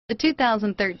The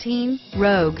 2013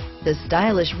 Rogue. The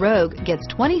stylish Rogue gets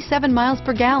 27 miles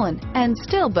per gallon and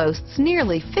still boasts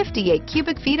nearly 58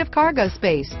 cubic feet of cargo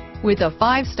space. With a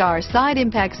 5-star side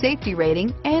impact safety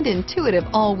rating and intuitive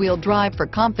all-wheel drive for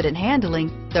confident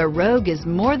handling, the Rogue is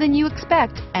more than you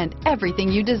expect and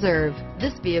everything you deserve.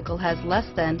 This vehicle has less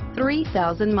than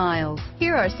 3,000 miles.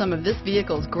 Here are some of this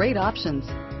vehicle's great options: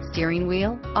 steering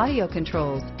wheel audio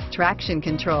controls, traction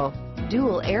control,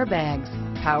 dual airbags,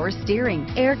 power steering,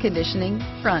 air conditioning,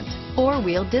 front,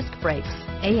 4-wheel disc brakes,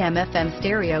 AM/FM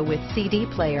stereo with CD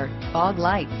player, fog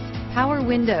lights, power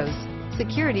windows,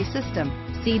 security system,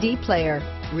 CD player,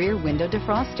 rear window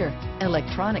defroster,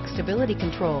 electronic stability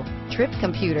control, trip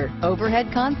computer,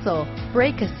 overhead console,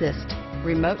 brake assist,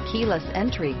 remote keyless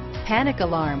entry, panic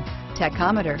alarm,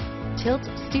 tachometer, tilt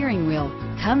steering wheel.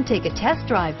 Come take a test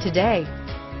drive today.